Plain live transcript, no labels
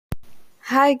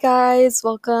Hi, guys.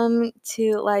 Welcome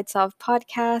to Lights Off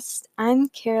Podcast. I'm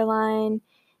Caroline,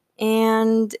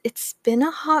 and it's been a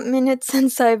hot minute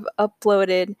since I've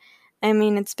uploaded. I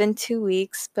mean, it's been 2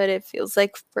 weeks, but it feels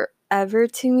like forever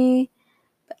to me.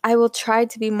 But I will try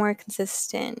to be more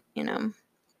consistent. I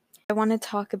want to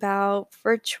talk about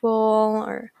virtual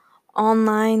or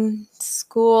online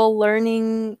school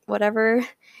learning, whatever,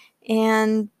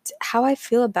 and how I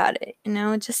feel about it,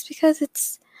 just because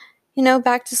it's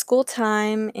back to school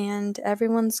time and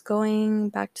everyone's going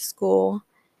back to school.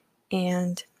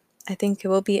 And I think it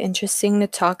will be interesting to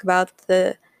talk about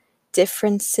the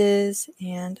differences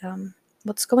and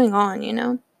what's going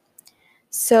on.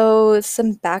 So,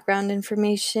 some background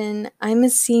information. I'm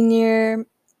a senior.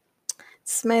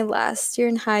 It's my last year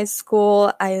in high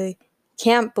school. I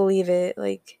can't believe it.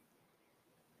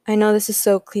 I know this is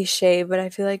so cliche, but I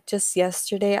feel like just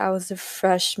yesterday I was a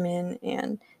freshman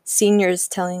and seniors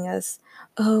telling us,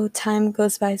 oh, time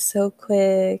goes by so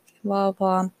quick, blah,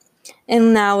 blah.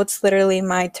 And now it's literally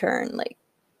my turn.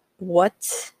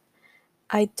 What?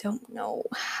 I don't know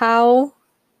how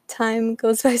time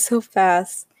goes by so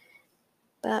fast,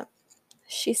 but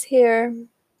she's here.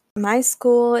 My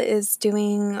school is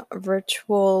doing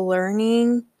virtual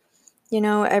learning.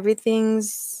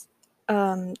 Everything's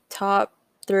taught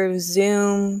through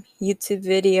Zoom, YouTube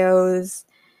videos,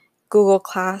 Google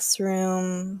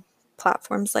Classroom,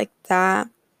 platforms like that.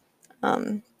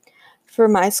 Um, for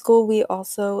my school, we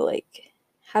also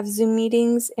have Zoom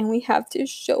meetings and we have to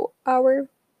show our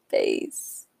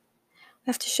face.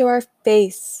 We have to show our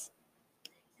face.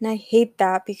 And I hate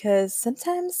that because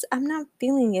sometimes I'm not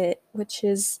feeling it, which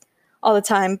is all the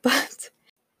time, but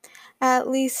at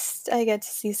least I get to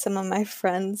see some of my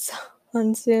friends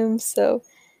on Zoom, so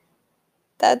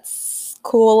that's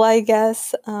cool, I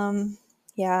guess.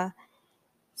 Yeah.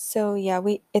 So yeah,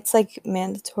 it's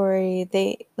mandatory.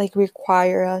 They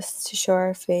require us to show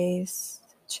our face,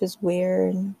 which is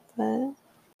weird, but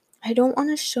I don't want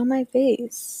to show my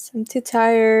face. I'm too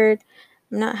tired.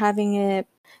 I'm not having it.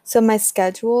 So my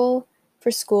schedule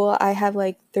for school, I have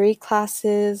 3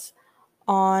 classes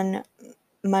on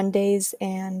Mondays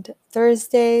and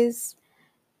Thursdays.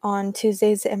 On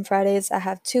Tuesdays and Fridays, I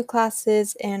have 2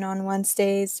 classes, and on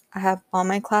Wednesdays, I have all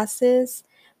my classes,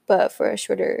 but for a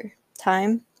shorter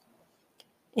time.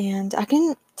 And I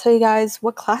can tell you guys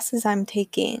what classes I'm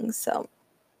taking. So,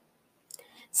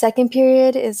 second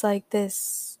period is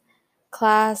this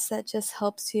class that just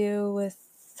helps you with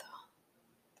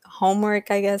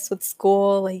homework, I guess, with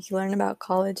school. You learn about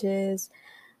colleges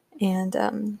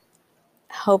and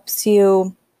helps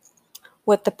you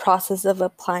with the process of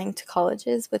applying to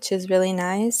colleges, which is really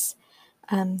nice.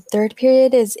 Third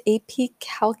period is AP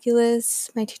Calculus.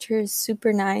 My teacher is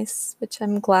super nice, which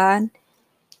I'm glad.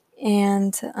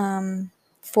 And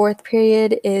fourth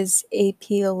period is AP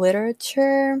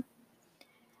Literature.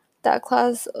 That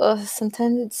class,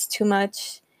 sometimes it's too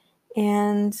much.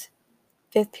 And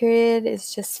fifth period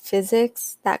is just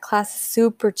physics. That class is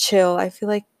super chill. I feel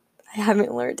like I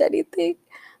haven't learned anything,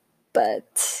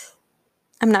 but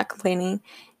I'm not complaining.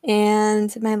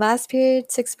 And my last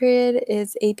period, sixth period,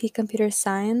 is AP Computer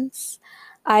Science.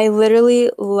 I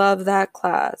literally love that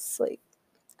class.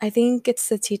 I think it's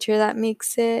the teacher that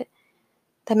makes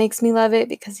me love it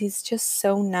because he's just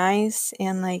so nice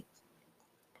and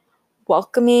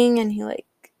welcoming, and he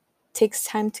takes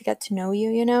time to get to know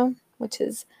you, which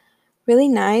is really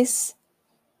nice.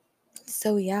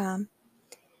 So yeah,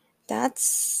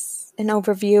 that's an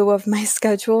overview of my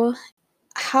schedule.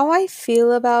 How I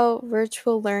feel about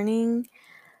virtual learning,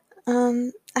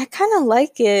 I kind of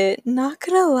like it, not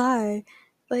gonna lie.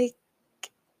 Like,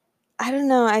 I don't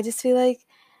know, I just feel like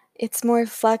it's more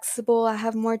flexible. I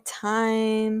have more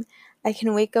time. I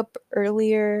can wake up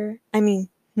earlier. I mean,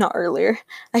 not earlier.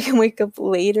 I can wake up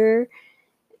later.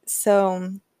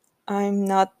 So I'm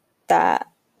not that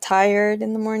tired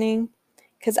in the morning.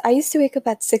 Because I used to wake up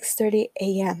at 6:30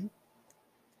 a.m.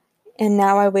 And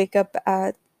now I wake up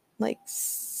at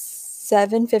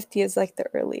 7:50 is the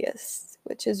earliest,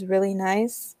 which is really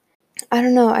nice. I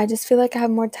don't know, I just feel like I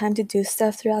have more time to do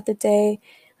stuff throughout the day.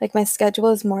 My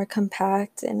schedule is more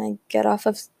compact and I get off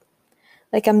of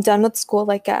I'm done with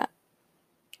school at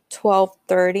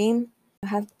 12:30. I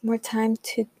have more time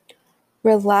to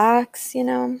relax,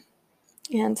 and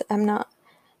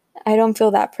I don't feel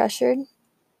that pressured.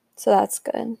 So that's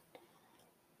good.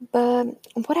 But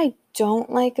what I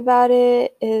don't like about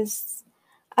it is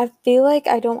I feel like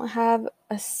I don't have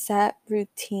a set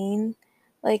routine.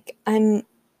 I'm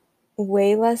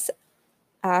way less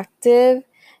active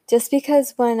just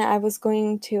because when I was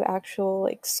going to actual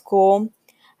school,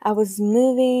 I was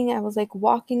moving, I was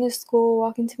walking to school,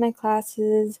 walking to my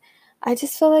classes. I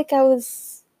just felt like I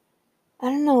was, I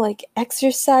don't know, like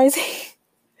exercising.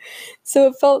 So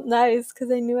it felt nice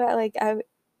because I knew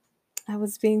I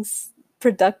was being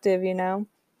productive,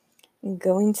 and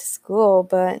going to school.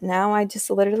 But now I just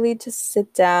literally just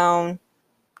sit down,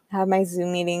 have my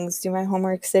Zoom meetings, do my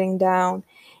homework sitting down.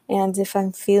 And if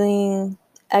I'm feeling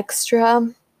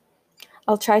extra,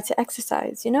 I'll try to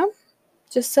exercise,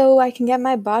 just so I can get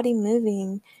my body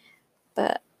moving.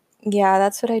 But yeah,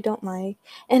 that's what I don't like.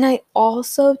 And I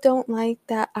also don't like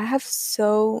that I have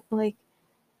so like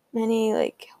many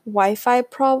like Wi-Fi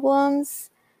problems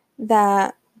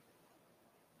that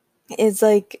is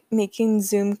like making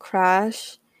Zoom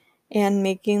crash and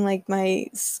making like my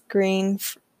screen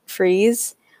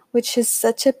freeze, which is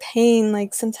such a pain.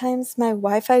 Like sometimes my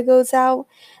Wi-Fi goes out.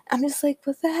 I'm just like,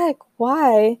 what the heck?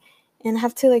 Why? And I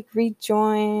have to like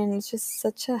rejoin. It's just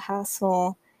such a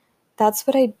hassle. That's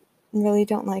what I really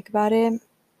don't like about it.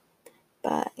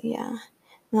 But yeah.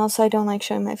 And also I don't like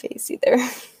showing my face either.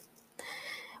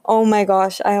 Oh my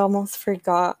gosh, I almost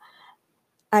forgot.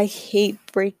 I hate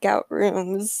breakout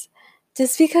rooms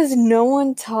just because no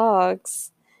one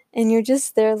talks and you're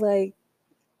just there like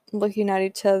looking at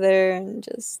each other and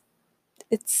just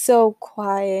it's so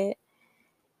quiet.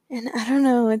 And I don't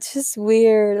know, it's just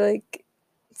weird. Like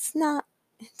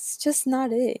it's just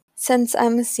not it. Since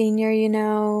I'm a senior,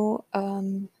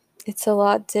 it's a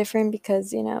lot different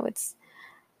because, it's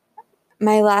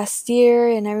my last year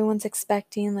and everyone's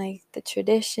expecting like the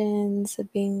traditions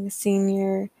of being a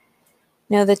senior,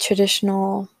 the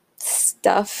traditional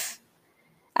stuff,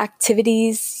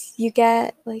 activities you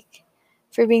get like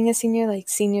for being a senior, like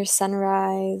senior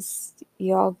sunrise.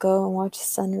 You all go and watch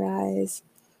sunrise.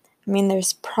 I mean,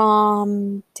 there's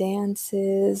prom,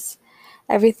 dances,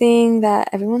 everything that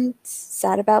everyone's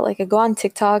sad about. Like I go on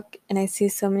TikTok and I see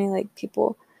so many like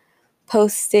people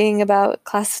posting about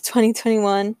class of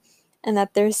 2021 and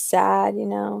that they're sad,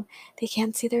 they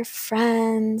can't see their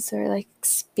friends or like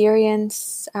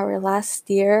experience our last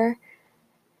year.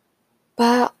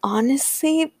 But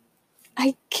honestly,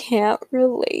 I can't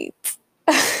relate.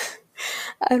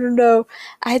 I don't know.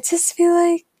 I just feel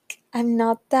like I'm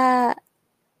not that,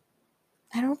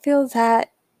 I don't feel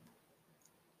that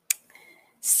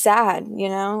sad,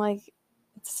 Like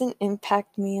it doesn't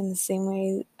impact me in the same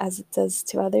way as it does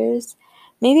to others.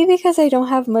 Maybe because I don't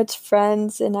have much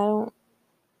friends and I don't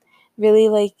really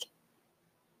like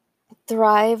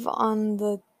thrive on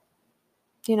the,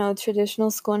 traditional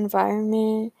school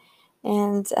environment.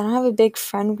 And I don't have a big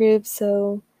friend group,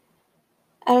 so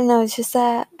I don't know. It's just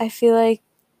that I feel like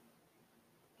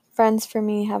friends for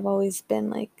me have always been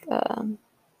like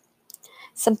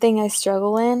something I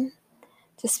struggle in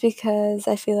just because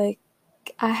I feel like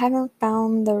I haven't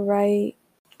found the right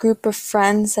group of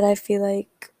friends that I feel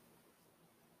like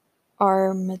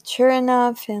are mature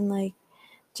enough and like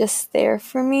just there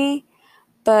for me.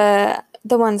 But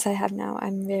the ones I have now,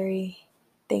 I'm very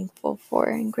thankful for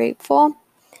and grateful.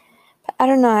 But I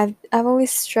don't know, I've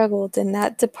always struggled in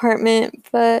that department,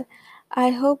 but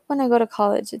I hope when I go to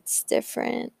college it's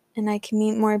different and I can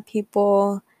meet more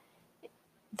people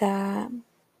that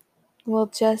will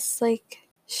just like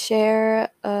share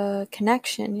a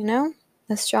connection,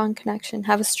 a strong connection,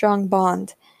 have a strong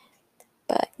bond.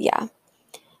 But yeah.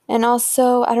 And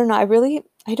also, I don't know,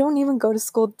 I don't even go to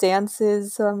school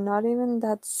dances, so I'm not even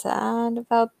that sad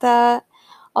about that.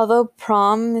 Although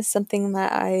prom is something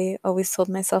that I always told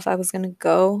myself I was going to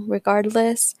go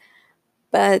regardless.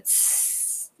 But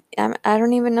I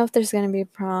don't even know if there's going to be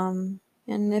prom.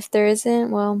 And if there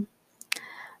isn't, well,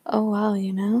 oh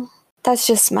well, That's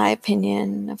just my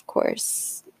opinion, of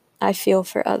course. I feel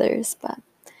for others, but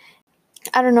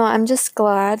I don't know. I'm just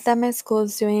glad that my school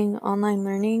is doing online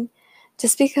learning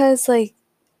just because, like,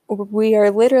 we are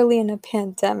literally in a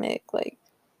pandemic. Like,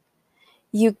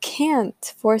 you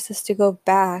can't force us to go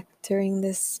back during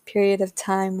this period of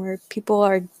time where people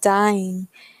are dying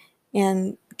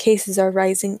and cases are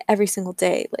rising every single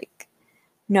day. Like,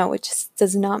 no, it just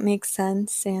does not make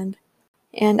sense.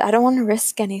 And I don't want to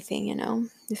risk anything,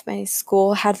 If my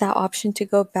school had that option to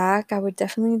go back, I would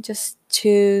definitely just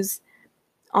choose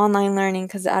online learning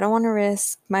because I don't want to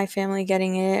risk my family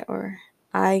getting it or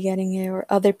I getting it or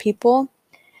other people.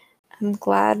 I'm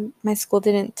glad my school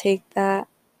didn't take that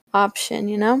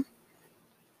option,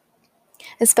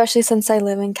 Especially since I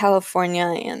live in California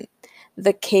and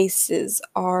the cases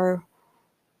are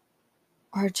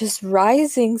just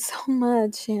rising so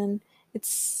much and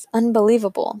it's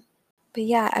unbelievable. But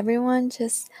yeah, everyone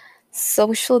just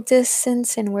social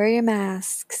distance and wear your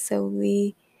mask so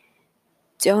we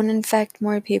don't infect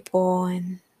more people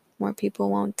and more people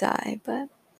won't die. But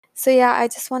so yeah, I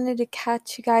just wanted to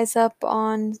catch you guys up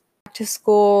on back to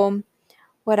school.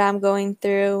 what I'm going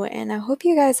through, and I hope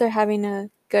you guys are having a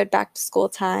good back to school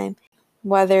time,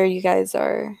 whether you guys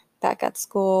are back at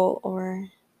school or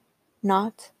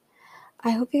not.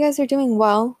 I hope you guys are doing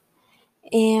well,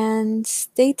 and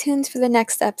stay tuned for the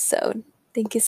next episode. Thank you